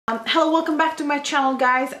Hello, welcome back to my channel,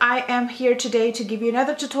 guys. I am here today to give you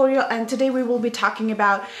another tutorial, and today we will be talking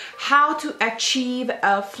about how to achieve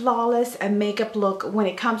a flawless makeup look when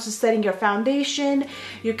it comes to setting your foundation,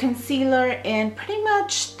 your concealer, and pretty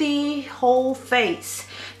much the whole face.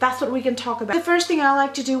 That's what we can talk about. The first thing I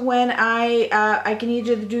like to do when I can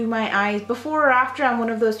either do my eyes before or after. I'm one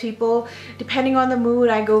of those people, depending on the mood,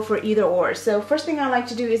 I go for either or. So first thing I like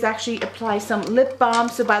to do is actually apply some lip balm,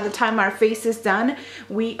 so by the time our face is done,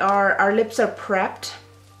 our lips are prepped.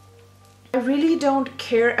 I really don't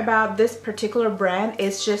care about this particular brand.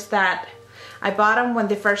 It's just that I bought them when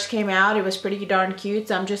they first came out. It was pretty darn cute,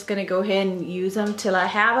 so I'm just gonna go ahead and use them till I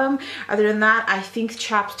have them. Other than that, I think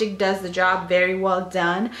Chapstick does the job very well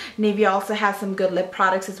done. Nivea also has some good lip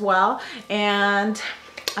products as well, and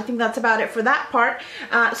I think that's about it for that part.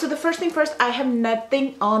 So the first thing first, I have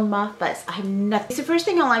nothing on my face. I have nothing. So the first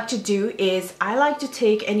thing I like to do is I like to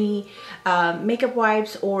take any makeup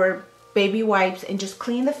wipes or baby wipes and just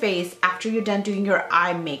clean the face after you're done doing your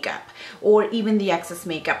eye makeup or even the excess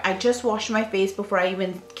makeup. I just washed my face before I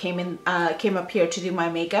even came up here to do my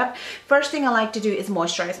makeup. First thing I like to do is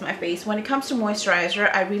moisturize my face. When it comes to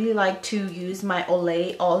moisturizer, I really like to use my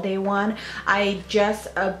Olay All Day one. I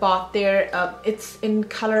just bought their, it's in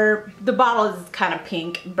color, the bottle is kind of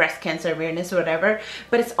pink, breast cancer awareness or whatever,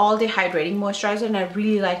 but it's all day hydrating moisturizer, and I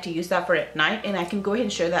really like to use that for at night, and I can go ahead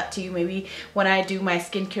and show that to you maybe when I do my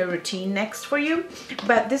skincare routine next for you.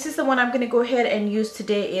 But this is the one I'm going to go ahead and use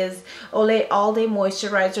today, is Olay All Day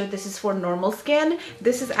Moisturizer. This is for normal skin.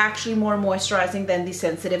 This is actually more moisturizing than the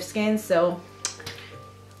sensitive skin. So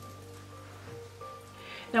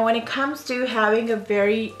now when it comes to having a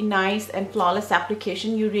very nice and flawless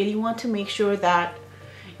application, you really want to make sure that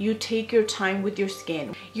you take your time with your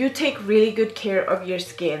skin. You take really good care of your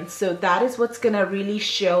skin. So that is what's gonna really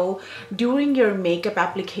show during your makeup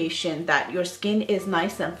application, that your skin is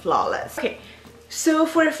nice and flawless. Okay, so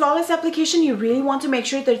for a flawless application, you really want to make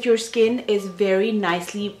sure that your skin is very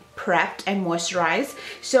nicely prepped and moisturized.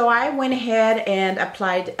 So I went ahead and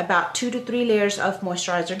applied about 2 to 3 layers of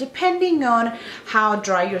moisturizer depending on how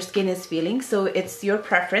dry your skin is feeling. So it's your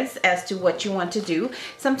preference as to what you want to do.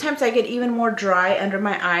 Sometimes I get even more dry under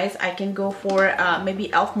my eyes. I can go for maybe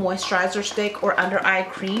e.l.f. moisturizer stick or under eye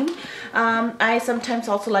cream. I sometimes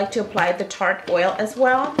also like to apply the Tarte oil as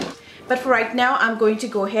well. But for right now, I'm going to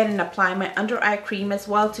go ahead and apply my under eye cream as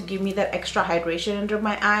well to give me that extra hydration under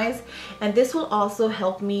my eyes. And this will also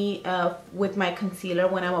help me with my concealer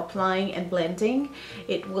when I'm applying and blending.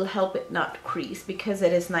 It will help it not crease because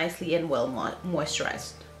it is nicely and well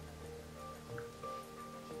moisturized.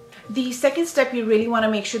 The second step you really want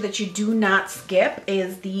to make sure that you do not skip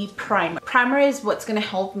is the primer. Primer is what's going to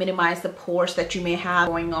help minimize the pores that you may have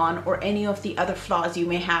going on or any of the other flaws you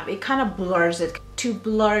may have. It kind of blurs it to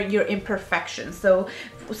blur your imperfections. So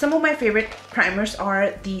some of my favorite primers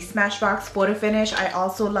are the Smashbox Photo Finish. I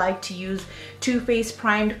also like to use Too Faced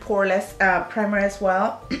Primed Poreless primer as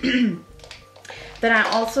well. Then I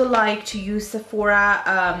also like to use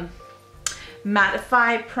Sephora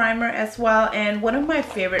mattify primer as well, and one of my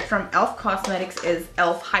favorite from e.l.f. Cosmetics is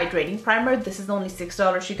e.l.f. hydrating primer. This is only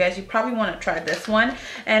 $6, you guys. You probably want to try this one.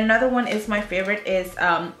 And another one is my favorite is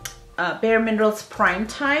Bare Minerals Prime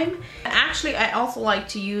Time. Actually, I also like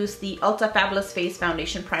to use the Ulta Fabulous Face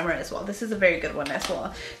Foundation Primer as well. This is a very good one as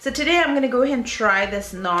well. So today I'm going to go ahead and try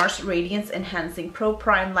this NARS Radiance Enhancing Pro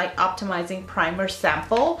Prime Light Optimizing Primer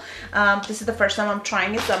sample. This is the first time I'm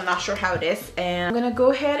trying it, so I'm not sure how it is. And I'm going to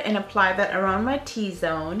go ahead and apply that around my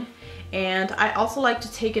T-zone. And I also like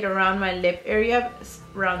to take it around my lip area,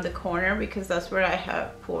 around the corner, because that's where I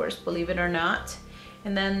have pores, believe it or not.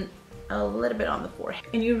 And then a little bit on the forehead.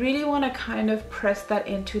 And you really want to kind of press that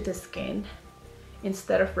into the skin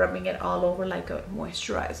instead of rubbing it all over like a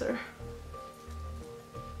moisturizer.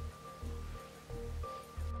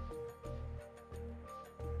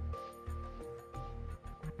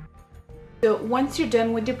 So once you're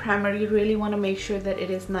done with your primer, you really want to make sure that it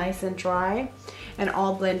is nice and dry and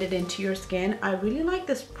all blended into your skin. I really like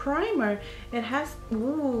this primer. It has,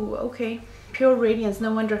 ooh, okay, Pure Radiance.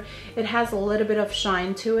 No wonder it has a little bit of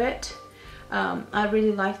shine to it. I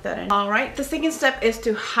really like that. Alright, the second step is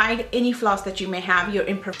to hide any flaws that you may have, your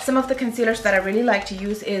imperfections. Some of the concealers that I really like to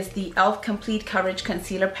use is the e.l.f. Complete Coverage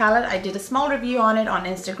Concealer Palette. I did a small review on it on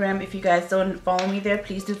Instagram. If you guys don't follow me there,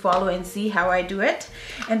 please do follow and see how I do it.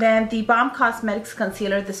 And then the Balm Cosmetics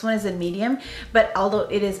Concealer. This one is in medium, but although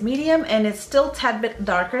it is medium and it's still a tad bit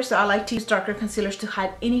darker, so I like to use darker concealers to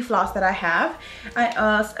hide any flaws that I have.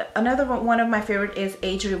 Another one of my favorite is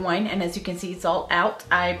Age Rewind, and as you can see, it's all out.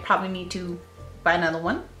 I probably need to buy another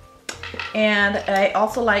one. And I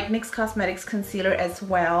also like NYX Cosmetics concealer as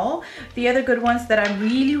well. The other good ones that I'm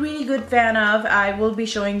really good fan of, I will be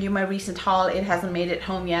showing you my recent haul. It hasn't made it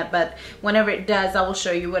home yet, but whenever it does, I will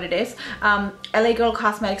show you what it is. LA Girl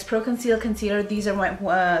Cosmetics Pro Conceal Concealer. These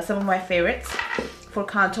are some of my favorites for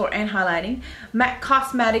contour and highlighting. MAC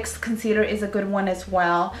Cosmetics concealer is a good one as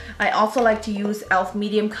well. I also like to use e.l.f.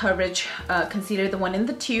 medium coverage concealer, the one in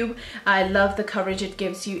the tube. I love the coverage it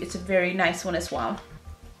gives you. It's a very nice one as well.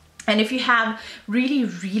 And if you have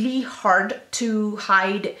really hard to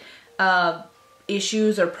hide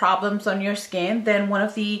issues or problems on your skin, then one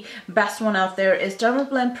of the best one out there is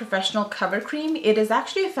Dermablend Professional Cover Cream. It is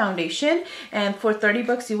actually a foundation, and for 30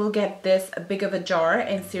 bucks you will get this big of a jar,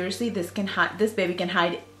 and seriously, this baby can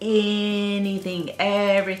hide anything,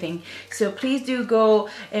 everything. So please do go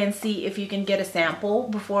and see if you can get a sample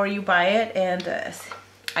before you buy it. And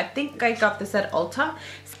I think I got this at Ulta.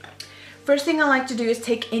 First thing I like to do is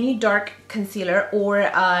take any dark concealer, or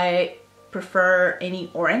I prefer any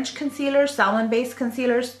orange concealer, salmon based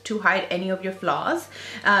concealers, to hide any of your flaws.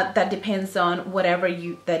 That depends on whatever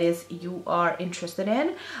you are interested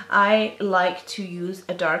in. I like to use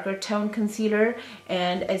a darker tone concealer,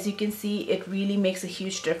 and as you can see, it really makes a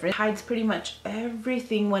huge difference. It hides pretty much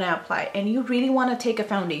everything when I apply it. And you really want to take a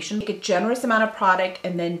foundation, take a generous amount of product,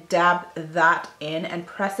 and then dab that in and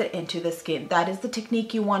press it into the skin. That is the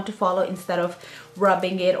technique you want to follow instead of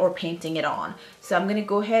rubbing it or painting it on. So I'm gonna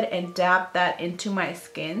go ahead and dab that into my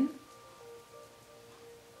skin.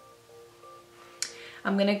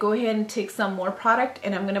 I'm gonna go ahead and take some more product,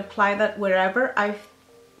 and I'm gonna apply that wherever I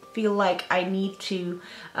feel like I need to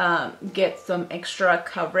get some extra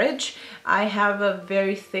coverage. I have a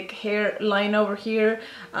very thick hairline over here,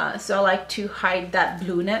 so I like to hide that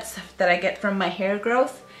blueness that I get from my hair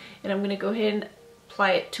growth. And I'm gonna go ahead and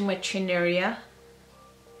apply it to my chin area.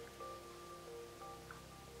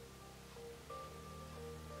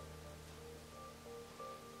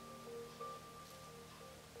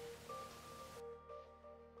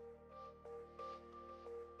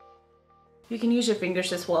 You can use your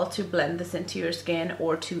fingers as well to blend this into your skin,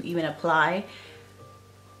 or to even apply.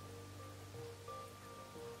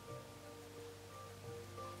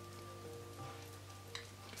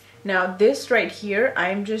 Now this right here,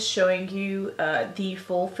 I'm just showing you the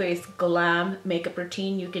full face glam makeup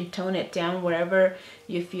routine. You can tone it down wherever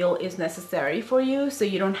you feel is necessary for you, so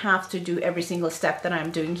you don't have to do every single step that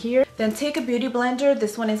I'm doing here. Then take a beauty blender.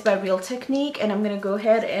 This one is by Real Technique, and I'm gonna go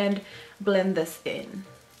ahead and blend this in.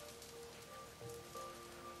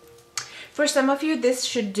 For some of you, this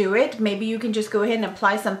should do it. Maybe you can just go ahead and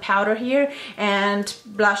apply some powder here and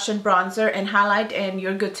blush and bronzer and highlight, and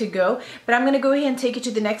you're good to go. But I'm gonna go ahead and take it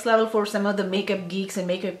to the next level for some of the makeup geeks and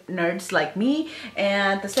makeup nerds like me.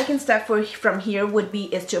 And the second step from here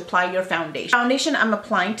is to apply your foundation. Foundation I'm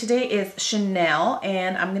applying today is Chanel,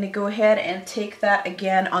 and I'm gonna go ahead and take that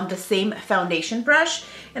again on the same foundation brush,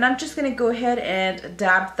 and I'm just gonna go ahead and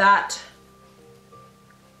dab that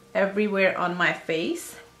everywhere on my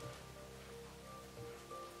face.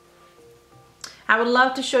 I would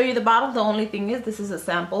love to show you the bottle. The only thing is, this is a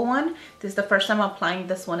sample one. This is the first time I'm applying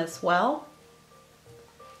this one as well.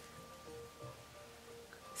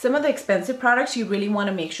 Some of the expensive products, you really want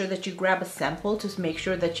to make sure that you grab a sample to make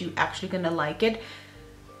sure that you're actually going to like it.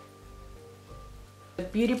 A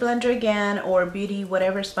beauty blender again, or beauty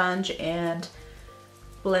whatever sponge, and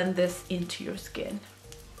blend this into your skin.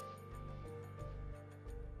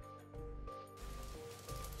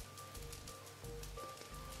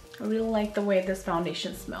 I really like the way this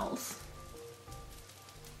foundation smells.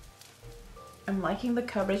 I'm liking the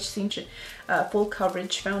coverage, full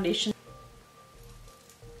coverage foundation.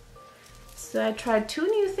 So I tried 2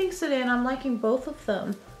 new things today, and I'm liking both of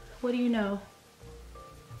them. What do you know?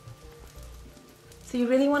 So you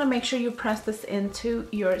really want to make sure you press this into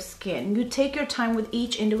your skin. You take your time with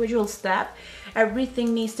each individual step.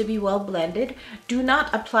 Everything needs to be well blended. Do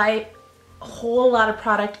not apply a whole lot of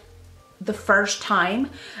product the first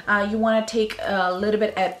time. You want to take a little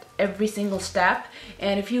bit at every single step,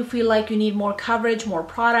 and if you feel like you need more coverage, more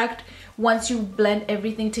product, once you blend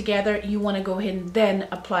everything together, you want to go ahead and then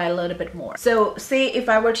apply a little bit more. So say if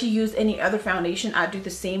I were to use any other foundation, I'd do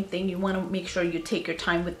the same thing. You want to make sure you take your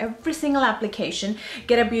time with every single application.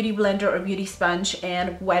 Get a beauty blender or beauty sponge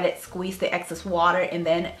and wet it, squeeze the excess water, and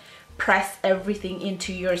then press everything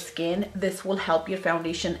into your skin. This will help your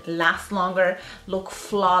foundation last longer, look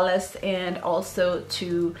flawless, and also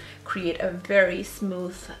to create a very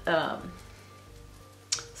smooth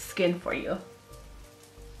skin for you.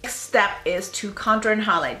 Next step is to contour and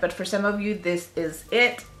highlight, but for some of you, this is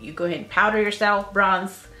it. You go ahead and powder yourself,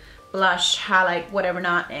 bronze, blush, highlight, whatever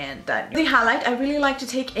not, and done. The highlight, I really like to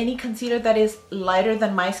take any concealer that is lighter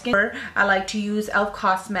than my skin. I like to use e.l.f.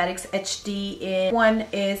 Cosmetics HD. One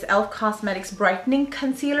is e.l.f. Cosmetics Brightening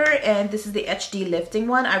Concealer, and this is the HD Lifting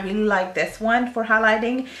one. I really like this one for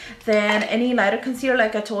highlighting. Then any lighter concealer,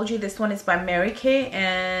 like I told you, this one is by Mary Kay,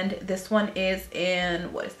 and this one is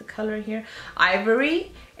in, what is the color here?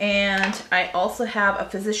 Ivory. And I also have a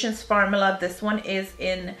Physicians Formula. This one is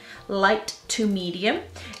in light to medium.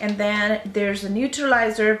 And then there's a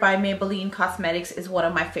neutralizer by Maybelline Cosmetics, is one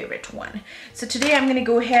of my favorite one. So today I'm gonna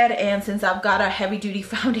go ahead, and since I've got a heavy duty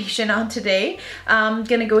foundation on today, I'm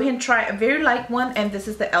gonna go ahead and try a very light one, and this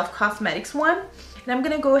is the e.l.f. Cosmetics one. And I'm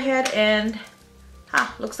gonna go ahead and,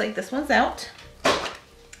 looks like this one's out.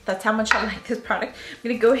 That's how much I like this product. I'm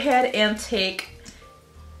gonna go ahead and take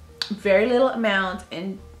very little amount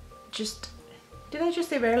and just, did I just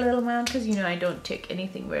say very little amount? Because you know I don't take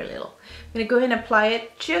anything very little. I'm gonna go ahead and apply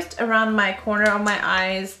it just around my corner of my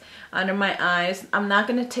eyes, under my eyes. I'm not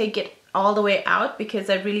gonna take it all the way out because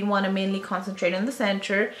I really want to mainly concentrate on the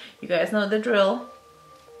center. You guys know the drill.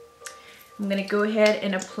 I'm gonna go ahead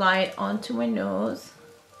and apply it onto my nose.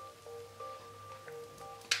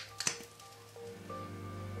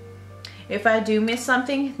 If I do miss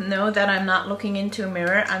something, know that I'm not looking into a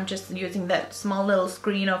mirror. I'm just using that small little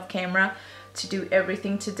screen of camera to do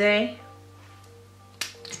everything today.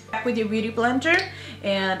 Back with your beauty blender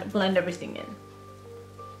and blend everything in.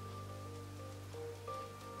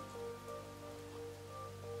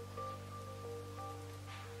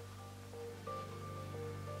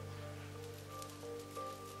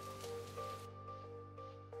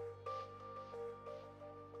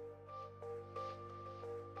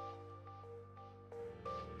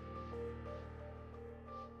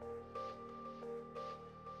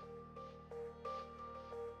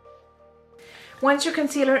 Once your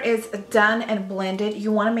concealer is done and blended,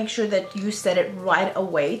 you want to make sure that you set it right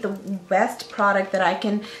away. The best product that I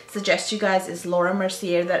can suggest you guys is Laura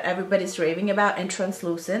Mercier, that everybody's raving about, and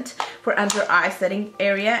translucent for under eye setting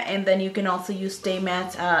area. And then you can also use Stay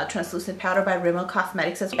Matte translucent powder by Rimmel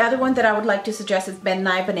Cosmetics. The other one that I would like to suggest is Ben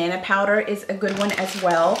Nye Banana powder is a good one as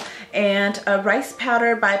well. And Rice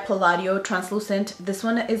powder by Palladio translucent. This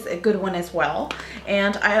one is a good one as well.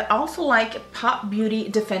 And I also like Pop Beauty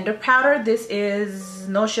Defender powder. This is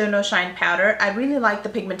No Show No Shine powder. I really like the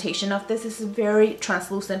pigmentation of this. This is very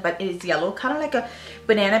translucent, but it is yellow, kind of like a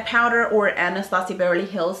banana powder or Anastasia Beverly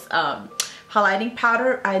Hills highlighting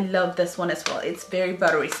powder. I love this one as well. It's very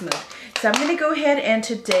buttery smooth. So I'm going to go ahead and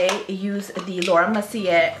today use the Laura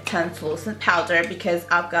Mercier translucent powder because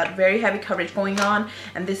I've got very heavy coverage going on,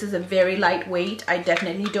 and this is a very lightweight. I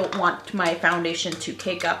definitely don't want my foundation to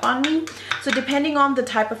cake up on me. So depending on the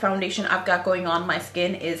type of foundation I've got going on my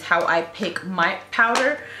skin is how I pick my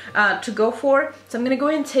powder to go for. So I'm going to go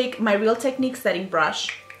ahead and take my Real Technique setting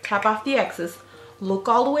brush, tap off the excess, look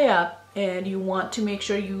all the way up, and you want to make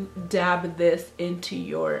sure you dab this into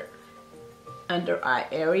your under eye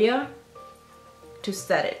area to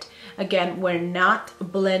set it. Again, we're not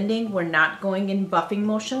blending, we're not going in buffing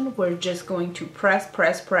motion, we're just going to press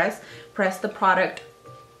the product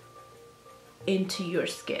into your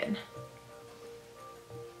skin.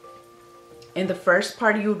 And the first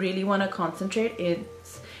part you really want to concentrate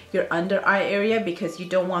is your under eye area because you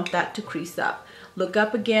don't want that to crease up. Look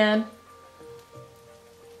up again.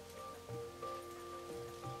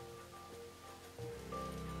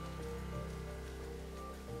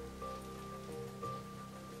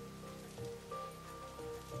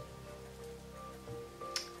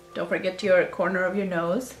 Don't forget your corner of your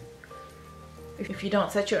nose. If you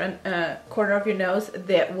don't set your corner of your nose,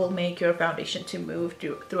 that will make your foundation to move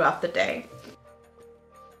throughout the day.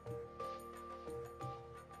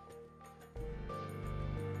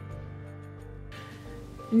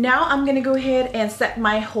 Now I'm gonna go ahead and set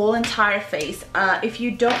my whole entire face. If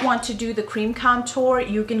you don't want to do the cream contour,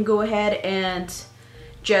 you can go ahead and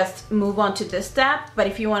just move on to this step. But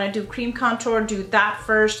if you want to do cream contour, do that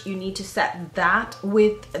first. You need to set that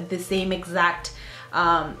with the same exact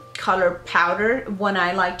color powder. One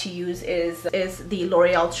I like to use is the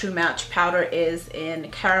L'Oreal True Match powder, is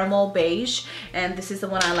in caramel beige, and this is the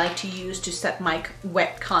one I like to use to set my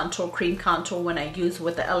wet contour, cream contour, when I use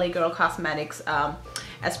with the LA Girl Cosmetics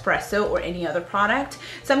espresso or any other product.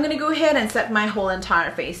 So I'm gonna go ahead and set my whole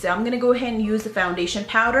entire face. So I'm gonna go ahead and use the foundation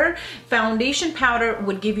powder. Foundation powder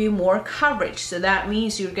would give you more coverage, so that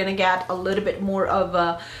means you're gonna get a little bit more of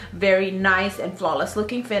a very nice and flawless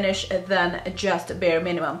looking finish than just bare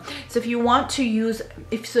minimum. So if you want to use,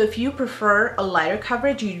 if you prefer a lighter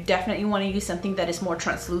coverage, you definitely want to use something that is more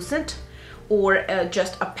translucent, or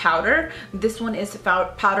just a powder. This one is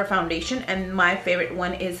powder foundation, and my favorite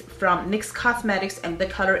one is from NYX Cosmetics, and the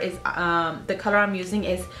color is the color I'm using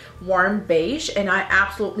is warm beige, and I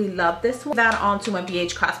absolutely love this one. That onto my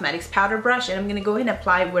BH Cosmetics powder brush, and I'm gonna go ahead and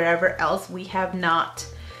apply wherever else we have not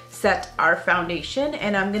set our foundation,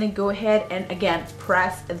 and I'm gonna go ahead and again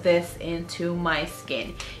press this into my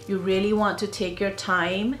skin. You really want to take your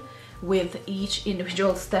time with each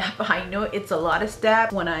individual step. I know it's a lot of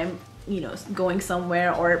steps when I'm, you know, going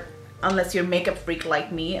somewhere, or unless you're a makeup freak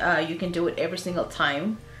like me, you can do it every single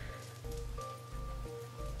time.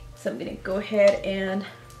 So I'm gonna go ahead and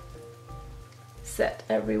set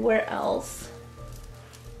everywhere else.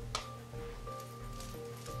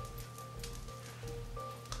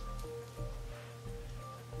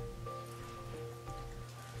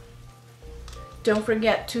 Don't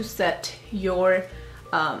forget to set your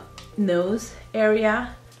nose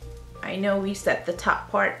area. I know we set the top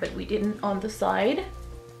part, but we didn't on the side.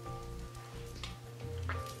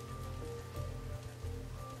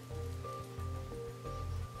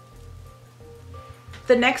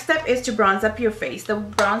 The next step is to bronze up your face. The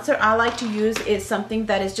bronzer I like to use is something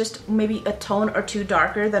that is just maybe a tone or two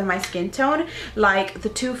darker than my skin tone, like the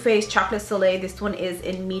Too Faced Chocolate Soleil. This one is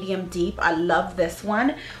in medium deep. I love this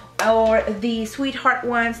one. Or the Sweetheart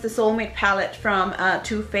ones, the Soulmate palette from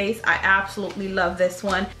Too Faced. I absolutely love this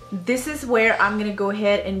one. This is where I'm gonna go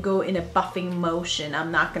ahead and go in a buffing motion.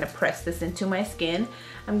 I'm not gonna press this into my skin.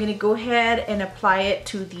 I'm gonna go ahead and apply it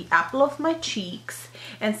to the apple of my cheeks.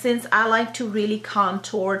 And since I like to really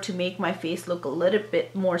contour to make my face look a little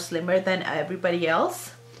bit more slimmer than everybody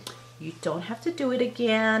else, you don't have to do it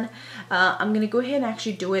again. I'm gonna go ahead and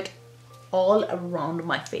actually do it all around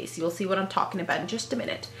my face. You'll see what I'm talking about in just a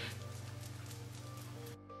minute.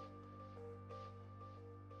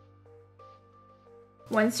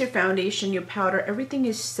 Once your foundation, your powder, everything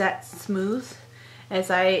is set smooth,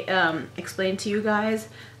 as I explained to you guys,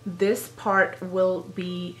 this part will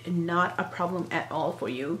be not a problem at all for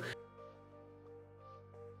you.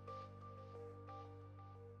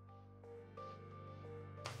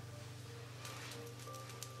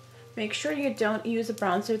 Make sure you don't use a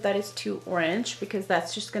bronzer that is too orange, because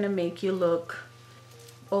that's just gonna make you look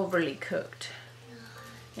overly cooked,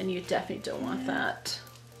 and you definitely don't want that.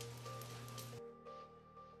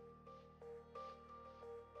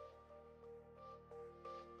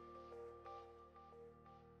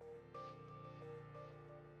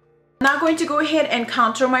 I'm now going to go ahead and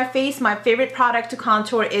contour my face. My favorite product to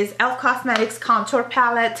contour is e.l.f. Cosmetics Contour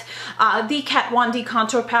Palette, the Kat Von D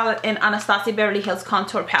Contour Palette, and Anastasia Beverly Hills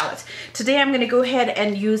Contour Palette. Today I'm going to go ahead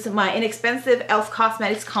and use my inexpensive e.l.f.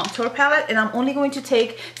 Cosmetics Contour Palette, and I'm only going to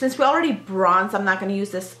take, since we already bronzed, I'm not going to use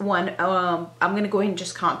this one. I'm going to go ahead and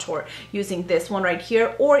just contour using this one right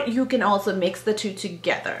here, or you can also mix the two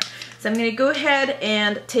together. So I'm going to go ahead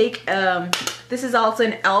and take, this is also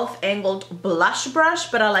an e.l.f. angled blush brush,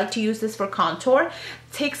 but I like to use this for contour.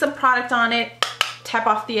 Take some product on it, tap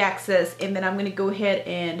off the excess, and then I'm going to go ahead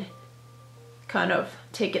and kind of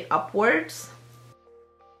take it upwards.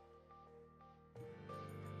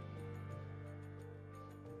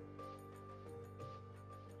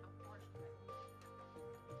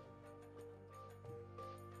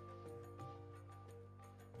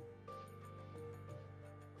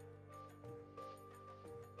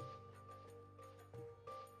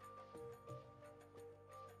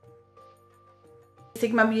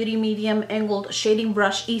 Sigma Beauty Medium Angled Shading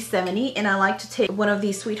Brush E70, and I like to take one of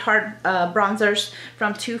these Sweetheart bronzers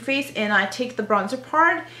from Too Faced, and I take the bronzer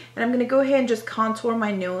part, and I'm going to go ahead and just contour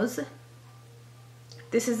my nose.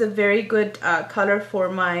 This is a very good color for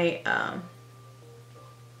my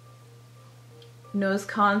nose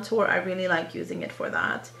contour. I really like using it for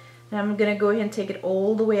that. And I'm going to go ahead and take it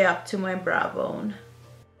all the way up to my brow bone.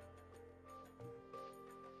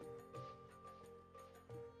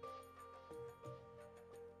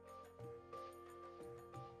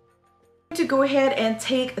 To go ahead and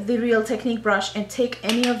take the Real Technique brush and take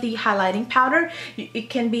any of the highlighting powder. It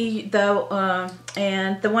can be the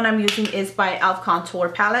and the one I'm using is by e.l.f. Contour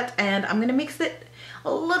Palette, and I'm gonna mix it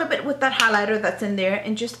a little bit with that highlighter that's in there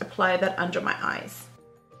and just apply that under my eyes.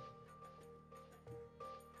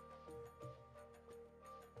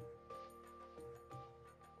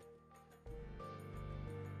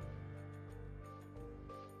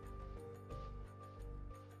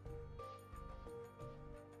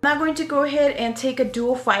 I'm now going to go ahead and take a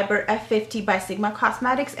Dual Fiber F50 by Sigma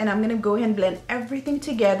Cosmetics, and I'm going to go ahead and blend everything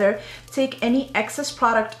together. Take any excess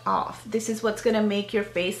product off. This is what's going to make your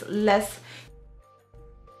face less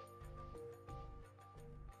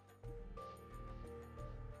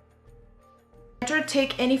center,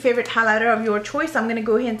 take any favorite highlighter of your choice. I'm gonna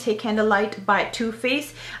go ahead and take Candlelight by Too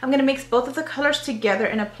Faced. I'm gonna mix both of the colors together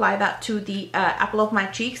and apply that to the apple of my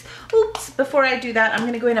cheeks. Oops, before I do that, I'm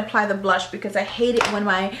gonna go ahead and apply the blush because I hate it when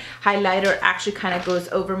my highlighter actually kind of goes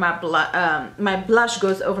over my blush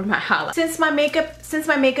goes over my highlight. Since my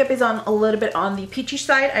makeup is on a little bit on the peachy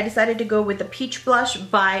side, I decided to go with the Peach Blush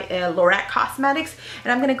by Lorac Cosmetics,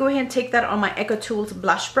 and I'm gonna go ahead and take that on my Echo Tools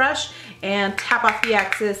blush brush and tap off the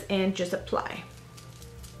excess and just apply.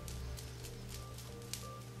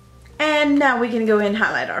 And now we can go ahead and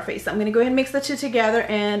highlight our face. I'm gonna go ahead and mix the two together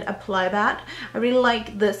and apply that. I really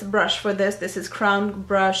like this brush for this. This is Crown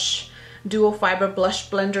Brush Dual Fiber Blush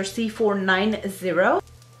Blender C490.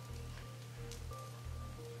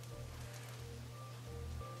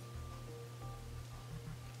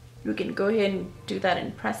 You can go ahead and do that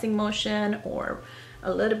in pressing motion or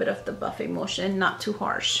a little bit of the buffing motion, not too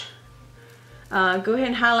harsh. Go ahead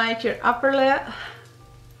and highlight your upper lip,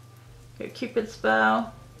 your Cupid's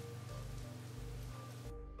bow.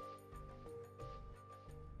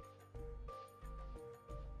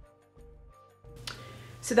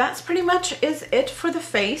 So that's pretty much is it for the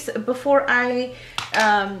face. Before I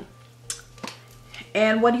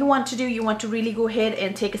and what you want to do, you want to really go ahead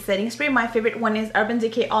and take a setting spray. My favorite one is Urban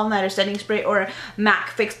Decay All Nighter Setting Spray, or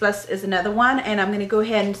MAC Fix Plus is another one, and I'm gonna go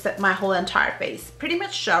ahead and set my whole entire face. Pretty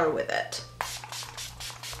much shower with it.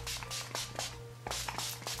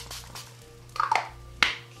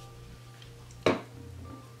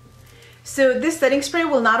 So this setting spray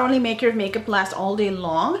will not only make your makeup last all day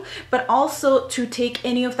long, but also to take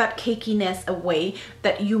any of that cakiness away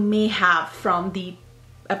that you may have from the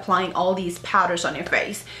applying all these powders on your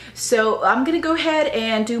face. So I'm gonna go ahead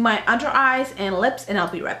and do my under eyes and lips, and I'll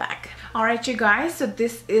be right back. All right, you guys, so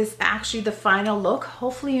this is actually the final look.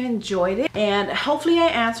 Hopefully you enjoyed it, and hopefully I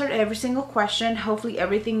answered every single question. Hopefully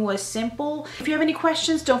everything was simple. If you have any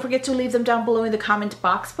questions, don't forget to leave them down below in the comment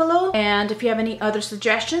box below. And if you have any other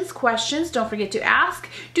suggestions, questions, don't forget to ask.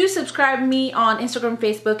 Do subscribe me on Instagram,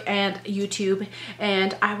 Facebook, and YouTube,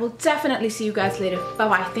 and I will definitely see you guys later. Bye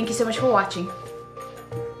bye. Thank you so much for watching.